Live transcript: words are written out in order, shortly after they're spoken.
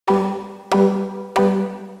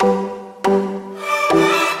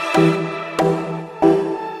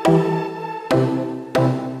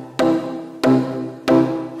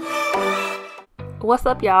What's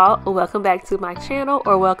up, y'all? Welcome back to my channel,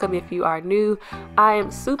 or welcome if you are new. I am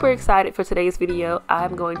super excited for today's video.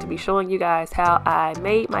 I'm going to be showing you guys how I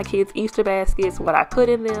made my kids' Easter baskets, what I put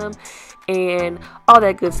in them, and all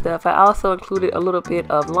that good stuff. I also included a little bit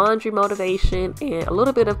of laundry motivation and a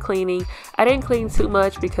little bit of cleaning. I didn't clean too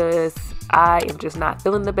much because I am just not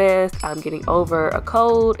feeling the best. I'm getting over a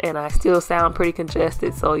cold and I still sound pretty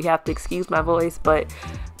congested, so you have to excuse my voice, but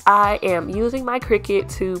I am using my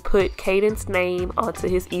Cricut to put Caden's name onto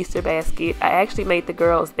his Easter basket. I actually made the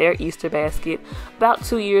girls their Easter basket about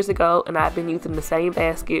 2 years ago, and I've been using the same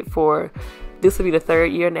basket for, this will be the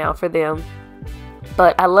 3rd year now for them.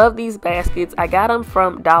 But I love these baskets. I got them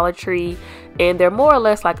from Dollar Tree, and they're more or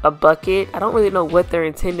less like a bucket. I don't really know what they're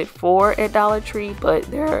intended for at Dollar Tree, but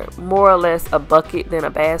they're more or less a bucket than a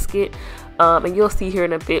basket. And you'll see here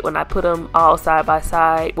in a bit when I put them all side by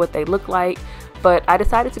side what they look like. But I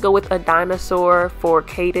decided to go with a dinosaur for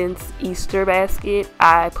Caden's Easter basket.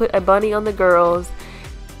 I put a bunny on the girls.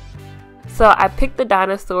 So I picked the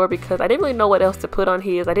dinosaur because I didn't really know what else to put on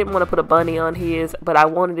his. I didn't want to put a bunny on his, but I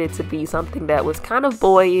wanted it to be something that was kind of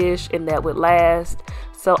boyish and that would last.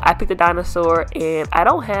 So I picked the dinosaur, and I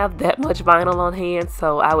don't have that much vinyl on hand,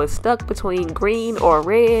 so I was stuck between green or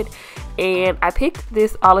red, and I picked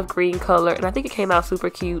this olive green color, and I think it came out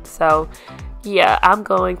super cute. So yeah, I'm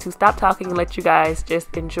going to stop talking and let you guys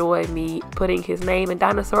just enjoy me putting his name and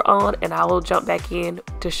dinosaur on, and I will jump back in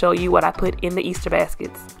to show you what I put in the Easter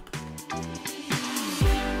baskets.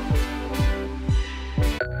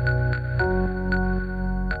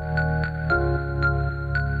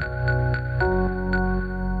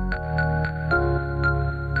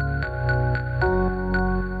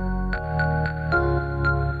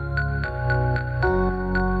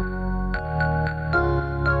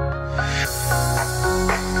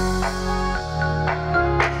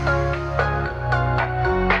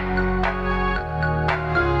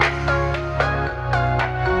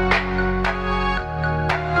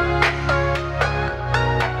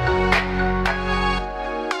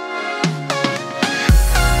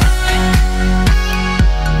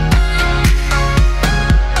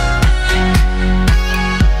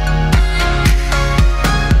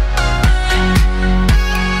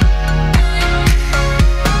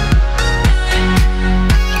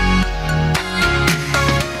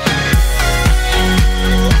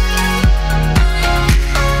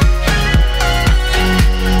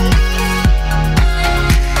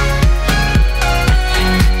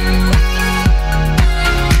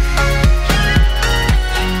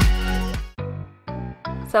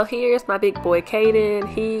 So here's my big boy Caden.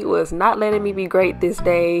 He was not letting me be great this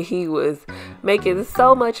day. He was making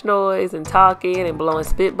so much noise and talking and blowing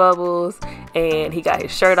spit bubbles, and he got his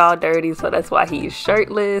shirt all dirty, so that's why he's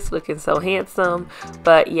shirtless, looking so handsome.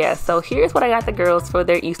 But yeah, so here's what I got the girls for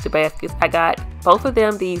their Easter baskets. I got both of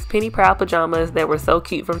them these Penny Proud pajamas that were so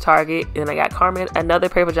cute from Target, and I got Karmen another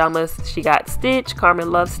pair of pajamas. She got Stitch. Karmen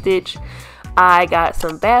loves Stitch. I got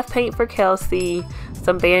some bath paint for Kelsey,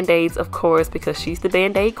 some band-aids, of course, because she's the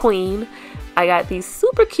band-aid queen. I got these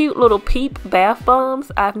super cute little Peep bath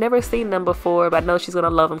bombs. I've never seen them before, but I know she's gonna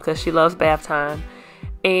love them because she loves bath time.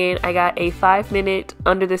 And I got a 5-minute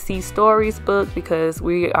Under the Sea Stories book because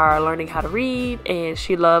we are learning how to read, and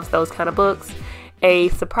she loves those kind of books. A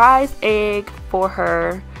surprise egg for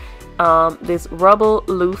her, this rubble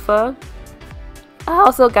loofah. I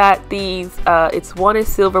also got these, it's one is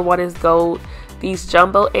silver, one is gold, these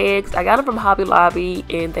jumbo eggs. I got them from Hobby Lobby,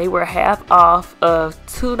 and they were half off of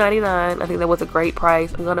 $2.99. I think that was a great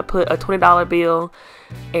price. I'm gonna put a $20 bill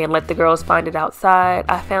and let the girls find it outside.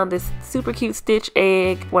 I found this super cute Stitch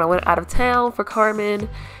egg when I went out of town for Karmen.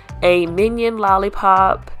 A Minion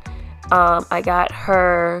lollipop. I got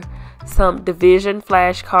her some division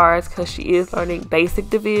flashcards because she is learning basic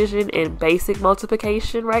division and basic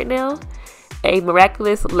multiplication right now. A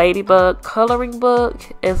Miraculous Ladybug coloring book,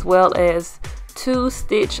 as well as 2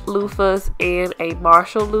 Stitch loofahs and a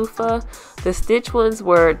Marshall loofah. The Stitch ones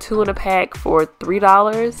were 2 in a pack for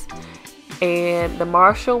 $3, and the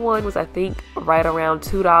Marshall one was, I think, right around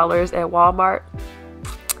 $2 at Walmart.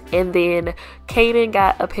 And then Caden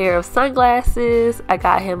got a pair of sunglasses. I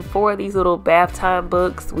got him 4 of these little bath time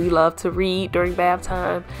books. We love to read during bath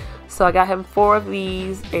time. So I got him 4 of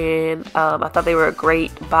these, and I thought they were a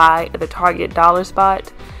great buy at the Target dollar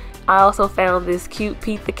spot. I also found this cute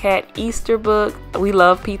Pete the Cat Easter book. We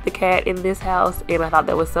love Pete the Cat in this house, and I thought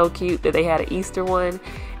that was so cute that they had an Easter one.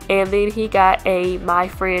 And then he got a My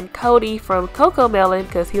Friend Cody from Coco Melon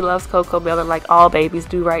because he loves Coco Melon like all babies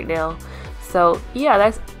do right now. So yeah,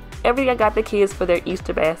 that's everything I got the kids for their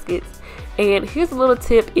Easter baskets. And here's a little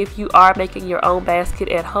tip if you are making your own basket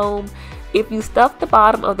at home. if you stuff the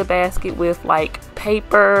bottom of the basket with like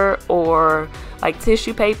paper or like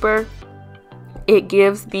tissue paper, it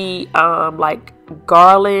gives the like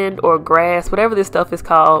garland or grass, whatever this stuff is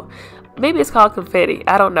called. Maybe it's called confetti.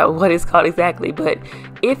 I don't know what it's called exactly, but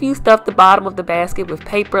if you stuff the bottom of the basket with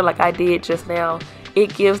paper like I did just now,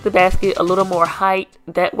 it gives the basket a little more height.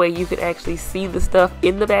 That way you can actually see the stuff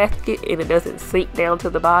in the basket and it doesn't sink down to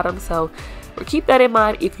the bottom. So keep that in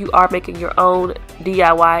mind if you are making your own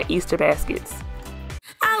DIY Easter baskets.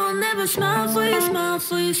 I will never smile for you, smile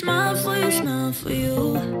for you, smile for you, smile for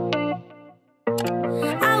you.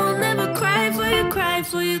 I will never cry for you, cry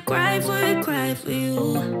for you, cry for you, cry for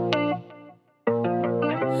you.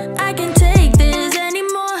 I can't take this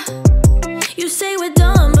anymore. You say we're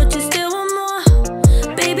done, but you still want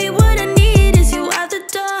more. Baby, what I need is you out the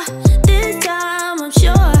door. This time I'm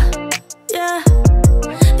sure, yeah,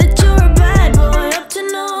 that you're a bad boy, up to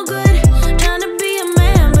no good. Trying to be a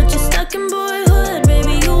man, but you're stuck in boyhood.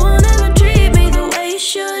 Baby, you won't ever treat me the way you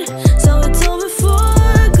should, so it's over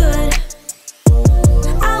for good.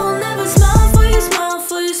 I will never smile for you, smile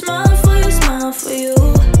for you, smile for you, smile for you.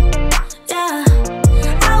 Yeah,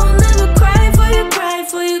 I will never cry for you, cry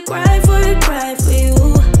for you, cry for you, cry for you.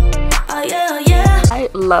 Oh yeah, oh yeah. I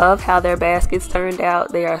love how their baskets turned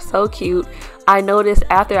out. They are so cute. I noticed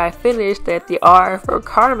after I finished that the R for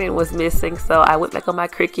Karmen was missing, so I went back on my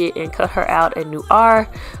Cricut and cut her out a new R.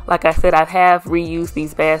 Like I said, I have reused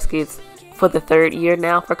these baskets for the 3rd year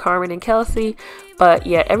now for Karmen and Kelsey. But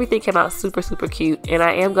yeah, everything came out super, super cute. And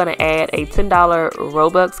I am going to add a $10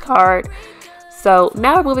 Robux card. So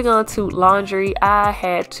now we're moving on to laundry. I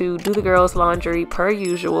had to do the girls' laundry per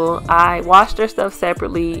usual. I washed their stuff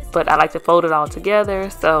separately, but I like to fold it all together.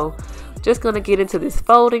 So just going to get into this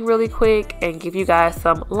folding really quick and give you guys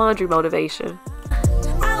some laundry motivation.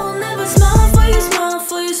 I will never smile for you, smile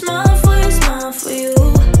for you, smile for you, smile for you.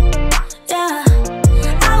 Yeah,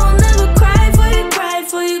 I will never cry for you, cry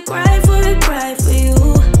for you, cry for you, cry for you.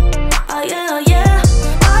 Oh yeah, oh yeah.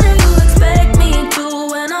 How do you expect me to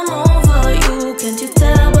when I'm over you? Can't you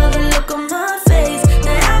tell by the look on my face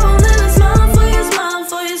that I will never smile for you, smile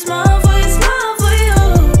for you, smile for you, smile for you.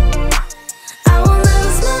 I will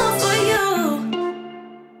never smile for you.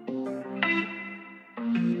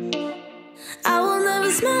 I will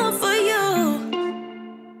never smile for you.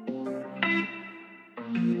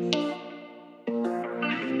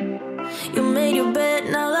 You made your bed,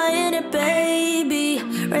 now lie in it, baby.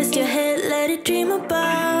 Rest your head, let it dream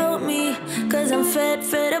about me. Cause I'm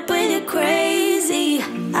fed up with you crazy.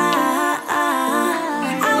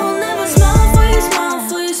 I will never smile for you, smile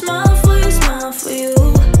for you, smile for you, smile for you.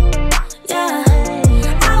 Yeah,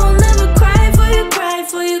 I will never cry for you, cry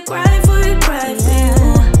for you, cry for you, cry for you.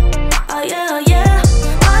 Oh yeah, oh yeah.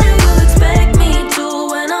 How do you expect me to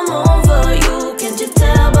when I'm over you? Can't you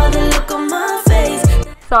tell by the look on my face?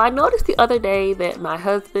 So I noticed the other day that my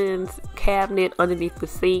husband's cabinet underneath the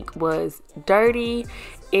sink was dirty,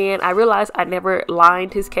 and I realized I never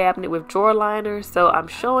lined his cabinet with drawer liners. So I'm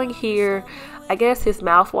showing here, I guess his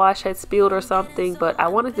mouthwash had spilled or something, but I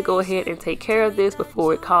wanted to go ahead and take care of this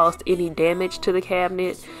before it caused any damage to the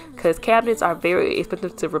cabinet, because cabinets are very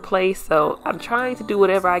expensive to replace. So I'm trying to do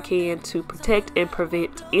whatever I can to protect and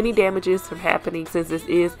prevent any damages from happening, since this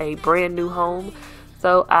is a brand new home.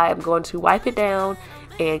 So I am going to wipe it down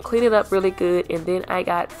and clean it up really good, and then I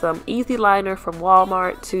got some easy liner from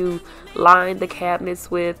Walmart to line the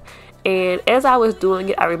cabinets with. And as I was doing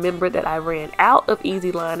it, I remembered that I ran out of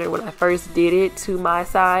easy liner when I first did it to my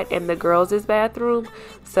side and the girls' bathroom.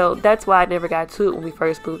 So that's why I never got to it when we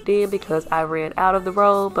first moved in, because I ran out of the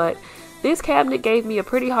roll. But this cabinet gave me a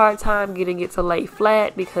pretty hard time getting it to lay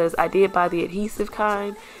flat, because I did buy the adhesive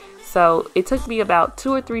kind. So it took me about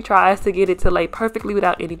 2 or 3 tries to get it to lay perfectly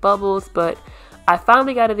without any bubbles, but I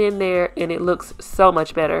finally got it in there and it looks so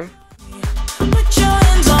much better. Put your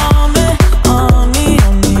hands on me, on me,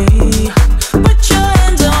 on me. Put your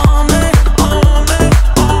hands on me, on me,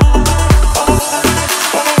 on me, on me.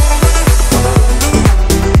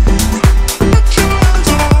 Put your hands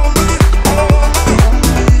on me, on me.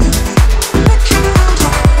 Put your hands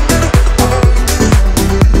on me,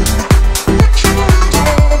 put your hands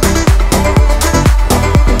on me.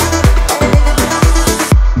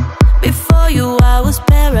 Before you, I was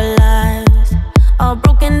paralyzed, all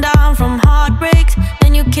broken down from heartbreaks.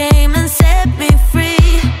 Then you came and set me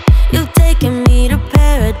free. You've taken me to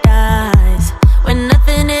paradise, where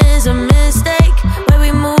nothing is a mistake, where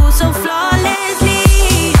we move so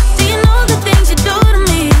flawlessly. Do you know the things you do to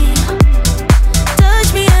me?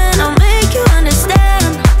 Touch me and I'll make you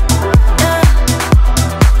understand. Yeah.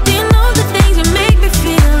 Do you know the things you make me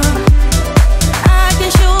feel? I can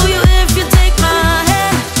show you if you take my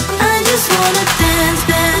hand. I just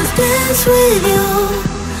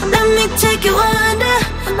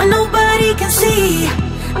see.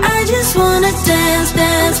 I just wanna dance,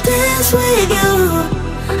 dance, dance with you.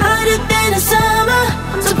 Hotter than the summer,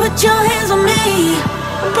 so put your hands on me.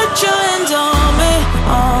 Put your hands on me,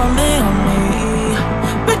 on me, on me.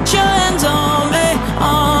 Put your hands on me,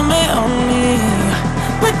 on me, on me.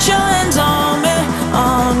 Put your hands on me,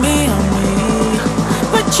 on me, on me.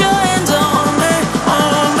 Put your hands on me,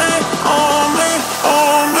 on me, on me,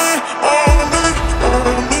 on me, on me,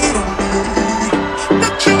 on me, on me.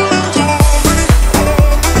 Put your hands on me, on me,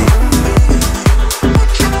 on me.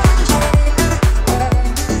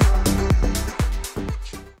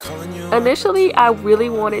 Initially, I really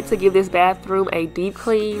wanted to give this bathroom a deep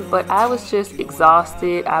clean, but I was just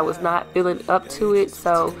exhausted. I was not feeling up to it,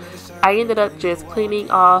 so I ended up just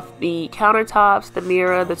cleaning off the countertops, the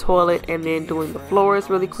mirror, the toilet, and then doing the floors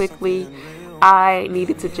really quickly. I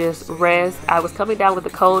needed to just rest. I was coming down with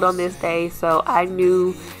a cold on this day, so I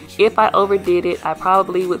knew if I overdid it, I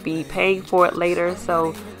probably would be paying for it later.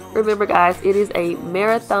 So remember guys, it is a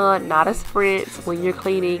marathon, not a sprint. When you're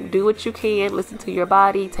cleaning, do what you can, listen to your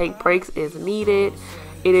body, take breaks as needed.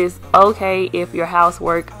 It is okay if your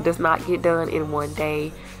housework does not get done in one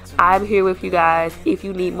day. I'm here with you guys. If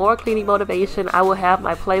you need more cleaning motivation, I will have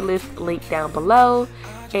my playlist linked down below.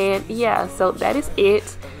 And yeah, so that is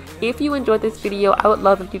it. If you enjoyed this video, I would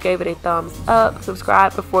love if you gave it a thumbs up,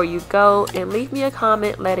 subscribe before you go, and leave me a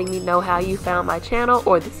comment letting me know how you found my channel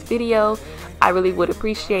or this video. I really would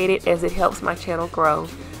appreciate it as it helps my channel grow.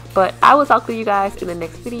 But I will talk to you guys in the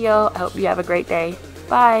next video. I hope you have a great day.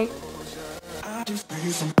 Bye.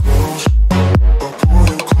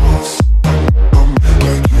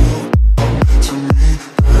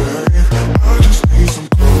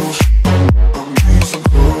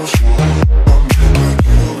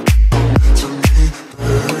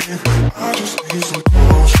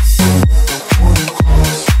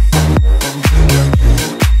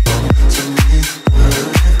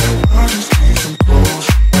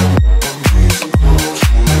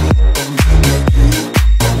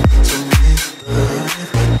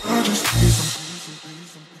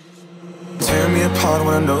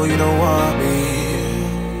 When I know you don't want me,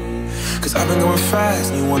 'cause I've been going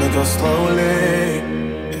fast and you wanna go slowly.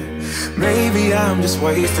 Maybe I'm just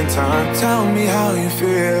wasting time. Tell me how you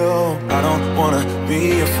feel. I don't wanna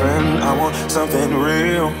be your friend, I want something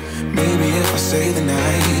real. Maybe if I say the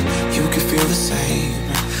night, you could feel the same.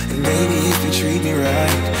 And maybe if you treat me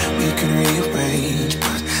right, we can rearrange.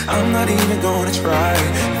 But I'm not even gonna try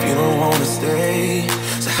if you don't wanna stay.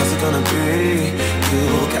 So how's it gonna be? You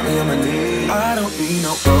got me on my knees. I don't need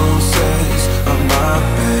no roses on my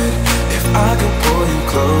bed. If I could pull you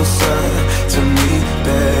closer to me,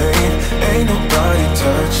 babe.